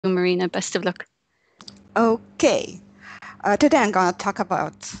Marina. Best of luck. Okay. Today I'm going to talk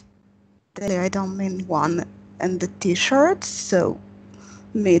about the item in one and the t-shirt. So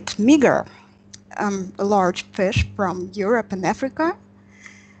meet Meagre, a large fish from Europe and Africa.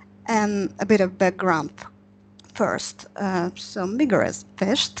 And a bit of background first. So Meagre is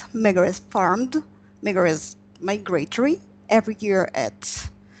fished, Meagre is farmed, Meagre is migratory. Every year it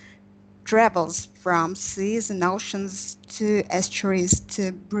travels from seas and oceans to estuaries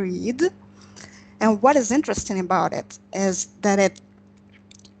to breed. And what is interesting about it is that it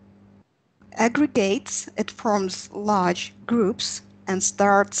aggregates, it forms large groups and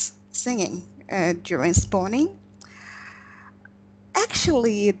starts singing during spawning.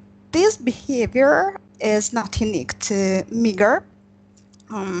 Actually, this behavior is not unique to Meagre.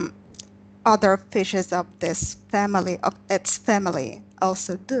 Other fishes of this family, of its family,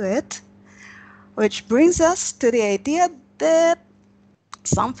 also do it, which brings us to the idea that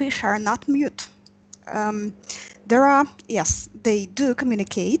some fish are not mute. There are, yes, they do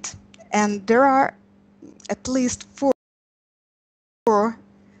communicate, and there are at least four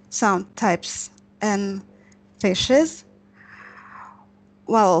sound types in fishes.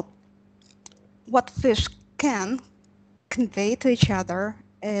 Well, what fish can convey to each other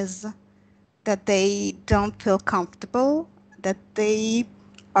is that they don't feel comfortable, that they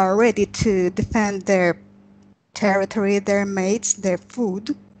are ready to defend their territory, their mates, their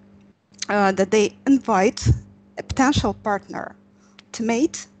food, that they invite a potential partner to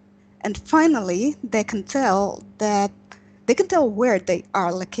mate, and finally they can tell where they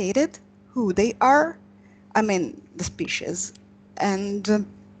are located, who they are, I mean the species, and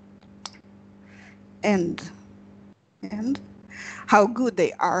how good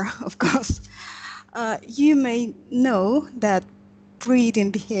they are, of course. You may know that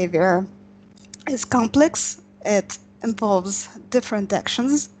breeding behavior is complex. It involves different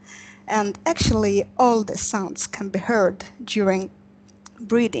actions, and actually all the sounds can be heard during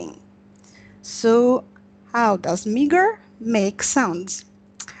breeding. So how does Meagre make sounds?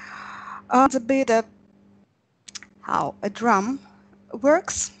 It's a bit of how a drum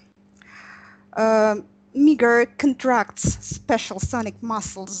works. Meagre contracts special sonic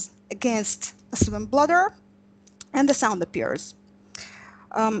muscles against a swim bladder, and the sound appears.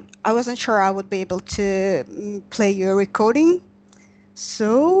 I wasn't sure I would be able to play you a recording,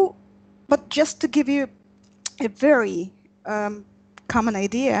 but just to give you a very common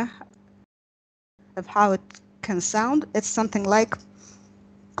idea of how it can sound, it's something like,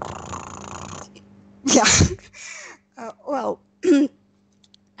 yeah.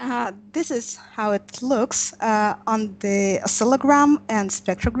 This is how it looks on the oscillogram and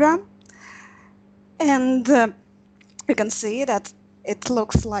spectrogram. And you can see that it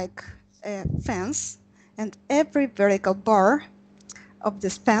looks like a fence, and every vertical bar of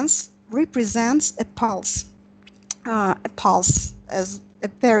this fence represents a pulse. A pulse is a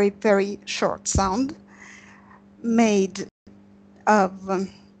very, very short sound made of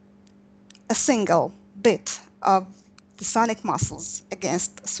a single bit of the sonic muscles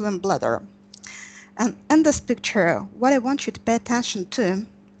against a swim bladder. And in this picture, what I want you to pay attention to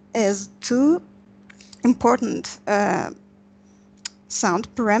is two important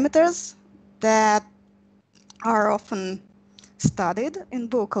sound parameters that are often studied in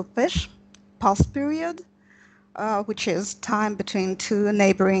vocal fish: pulse period, which is time between two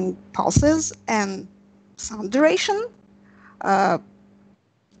neighboring pulses, and sound duration,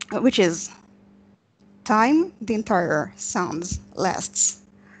 which is time the entire sound lasts.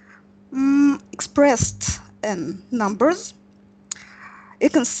 Expressed in numbers, you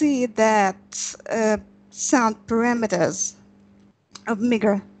can see that sound parameters of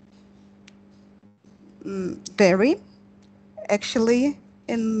Meagre vary. Actually,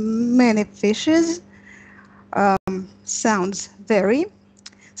 in many fishes, sounds vary.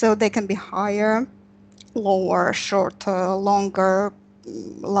 So they can be higher, lower, shorter, longer,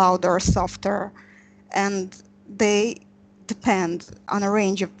 louder, softer, and they depend on a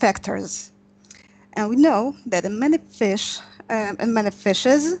range of factors. And we know that in many fishes,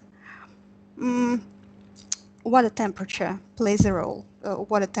 water temperature plays a role.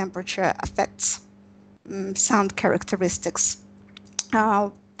 Water temperature affects sound characteristics.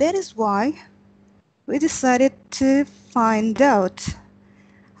 That is why we decided to find out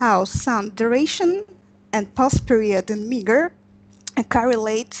how sound duration and pulse period in Meagre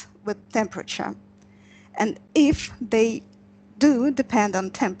correlate with temperature. And if they do depend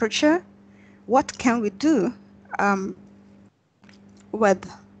on temperature, what can we do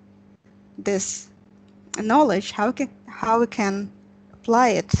with this knowledge? How we can apply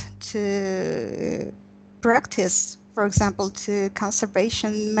it to practice, for for example, to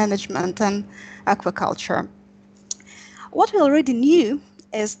conservation management and aquaculture. What we already knew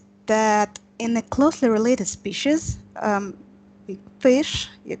is that in a closely related species, big fish,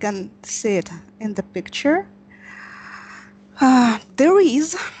 you can see it in the picture, there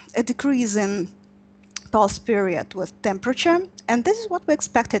is a decrease in pulse period with temperature, and this is what we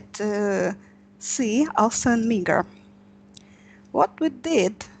expected to see also in Meagre. What we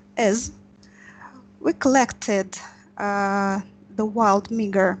did is we collected the wild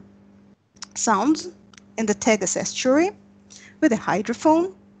Meagre sounds in the Tagus estuary with a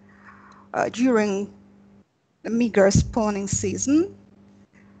hydrophone during the Meagre spawning season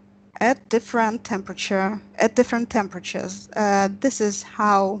at different temperatures. This is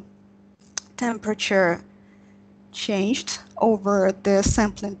how temperature changed over the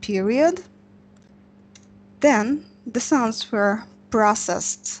sampling period. Then the sounds were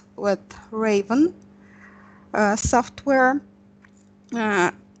processed with Raven software.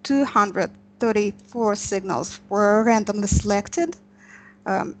 234 signals were randomly selected.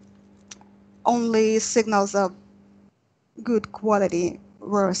 Only signals of good quality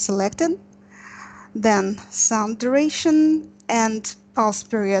were selected. Then sound duration and pulse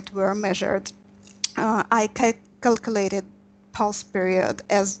period were measured. I calculated pulse period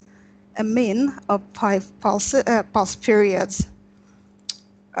as a mean of 5 pulse periods,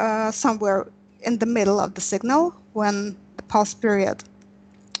 somewhere in the middle of the signal when the pulse period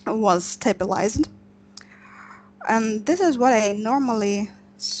was stabilized. And this is what I normally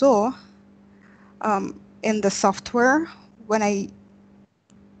saw in the software when I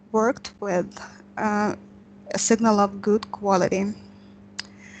worked with a signal of good quality.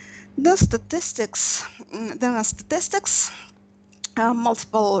 The statistics,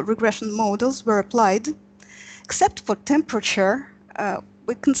 multiple regression models were applied. Except for temperature,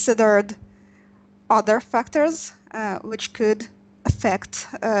 we considered other factors which could affect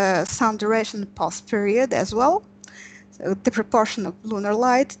sound duration pulse period as well. So the proportion of lunar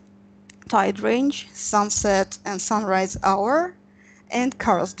light, tide range, sunset and sunrise hour, and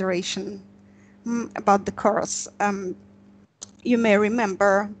chorus duration. About the chorus, you may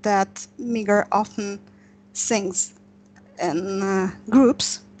remember that Meagre often sings in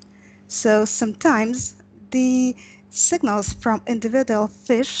groups, so sometimes the signals from individual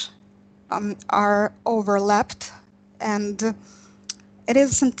fish are overlapped, and it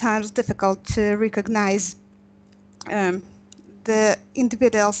is sometimes difficult to recognize the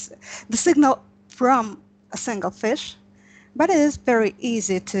signal from a single fish, but it is very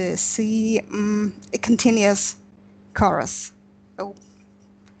easy to see a continuous chorus. So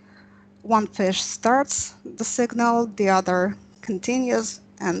one fish starts the signal, the other continues,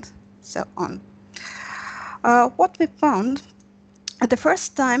 and so on. What we found at the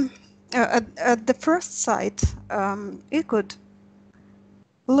first time, at the first sight, it could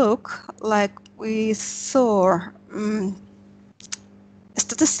look like we saw a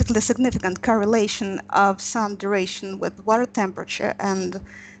statistically significant correlation of sound duration with water temperature and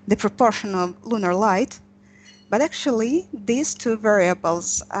the proportion of lunar light. But actually, these two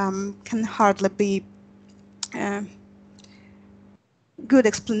variables can hardly be good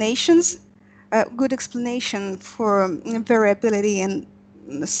explanations. Good explanation for variability in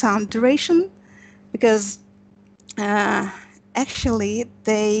sound duration, because actually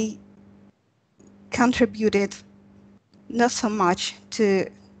they contributed not so much to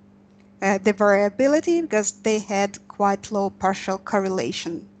the variability, because they had quite low partial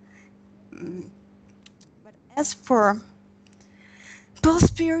correlation. But as for pulse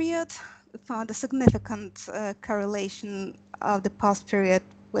period, we found a significant correlation of the pulse period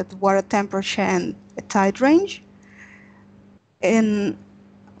with water temperature and a tide range,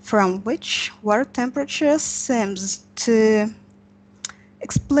 from which water temperature seems to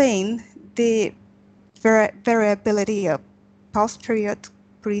explain the variability of pulse period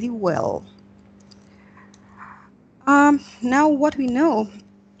pretty well. Now what we know,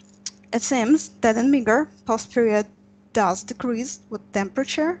 it seems that in Meagre, pulse period does decrease with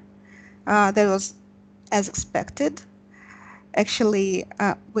temperature. That was as expected. Actually,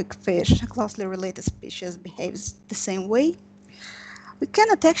 weakfish, a closely related species, behaves the same way. We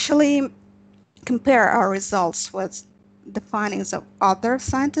cannot actually compare our results with the findings of other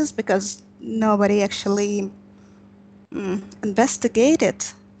scientists, because nobody actually investigated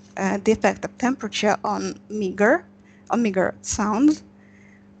the effect of temperature on Meagre sounds.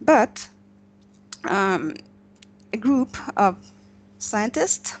 But a group of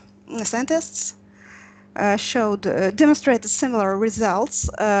scientists demonstrated similar results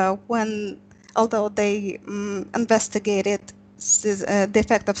although they investigated the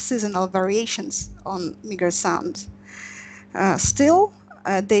effect of seasonal variations on Meagre sounds. Still,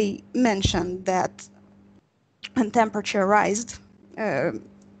 they mentioned that when temperature rised,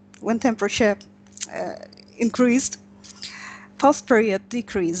 when temperature increased, pulse period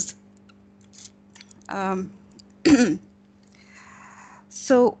decreased. Um,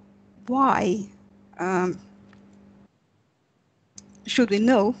 so why should we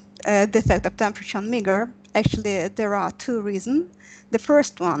know the effect of temperature on meagre? Actually, there are two reasons. The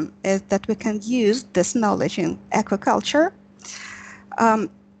first one is that we can use this knowledge in aquaculture.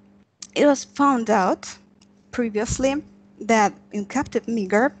 It was found out previously that in captive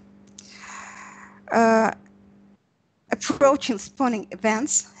meagre, approaching spawning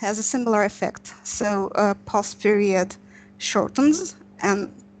events has a similar effect. So pulse period shortens and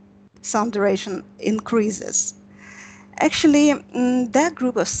sound duration increases. Actually, that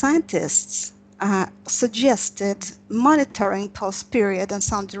group of scientists suggested monitoring pulse period and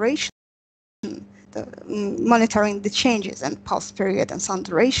sound duration, monitoring the changes in pulse period and sound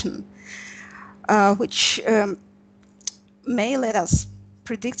duration, which may let us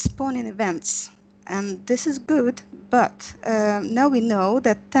predict spawning events. And this is good, but now we know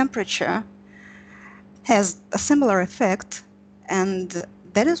that temperature has a similar effect, and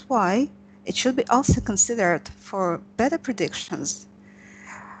that is why it should be also considered for better predictions.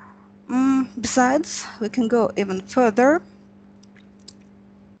 Besides, we can go even further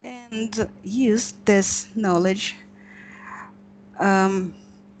and use this knowledge and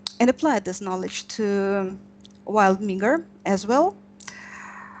apply this knowledge to wild meagre as well.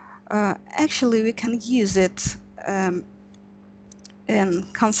 Actually, we can use it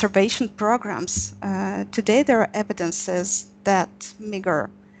in conservation programs. Today, there are evidences that meagre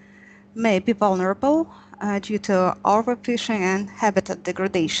may be vulnerable due to overfishing and habitat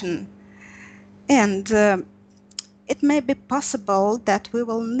degradation. And it may be possible that we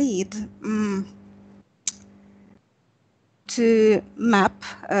will need to map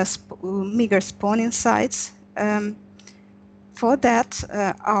meagre spawning sites. For that,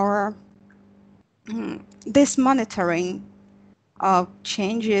 this monitoring of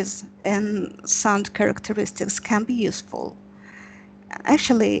changes in sound characteristics can be useful.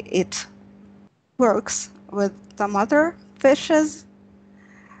 Actually, it works with some other fishes,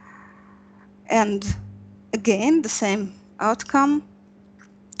 and again, the same outcome.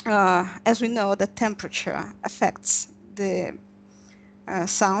 As we know, the temperature affects the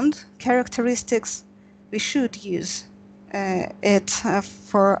sound characteristics. We should use it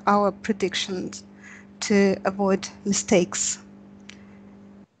for our predictions to avoid mistakes.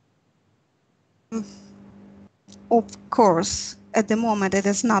 Of course, at the moment, it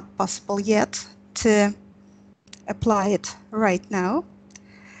is not possible yet to apply it right now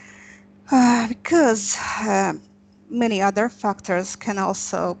because many other factors can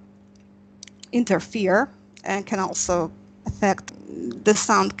also interfere and can also affect the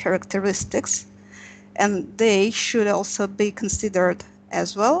sound characteristics, and they should also be considered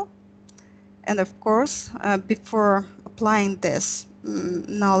as well. And of course, before applying this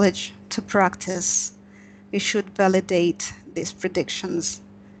knowledge to practice, we should validate these predictions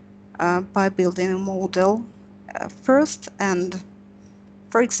by building a model first, and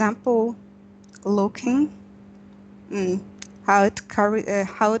for example, looking how it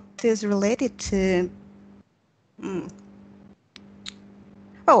is related to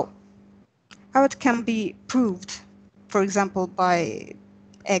how it can be proved, for example, by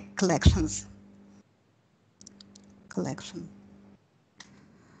egg collection.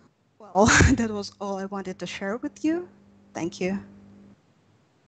 Well, that was all I wanted to share with you. Thank you.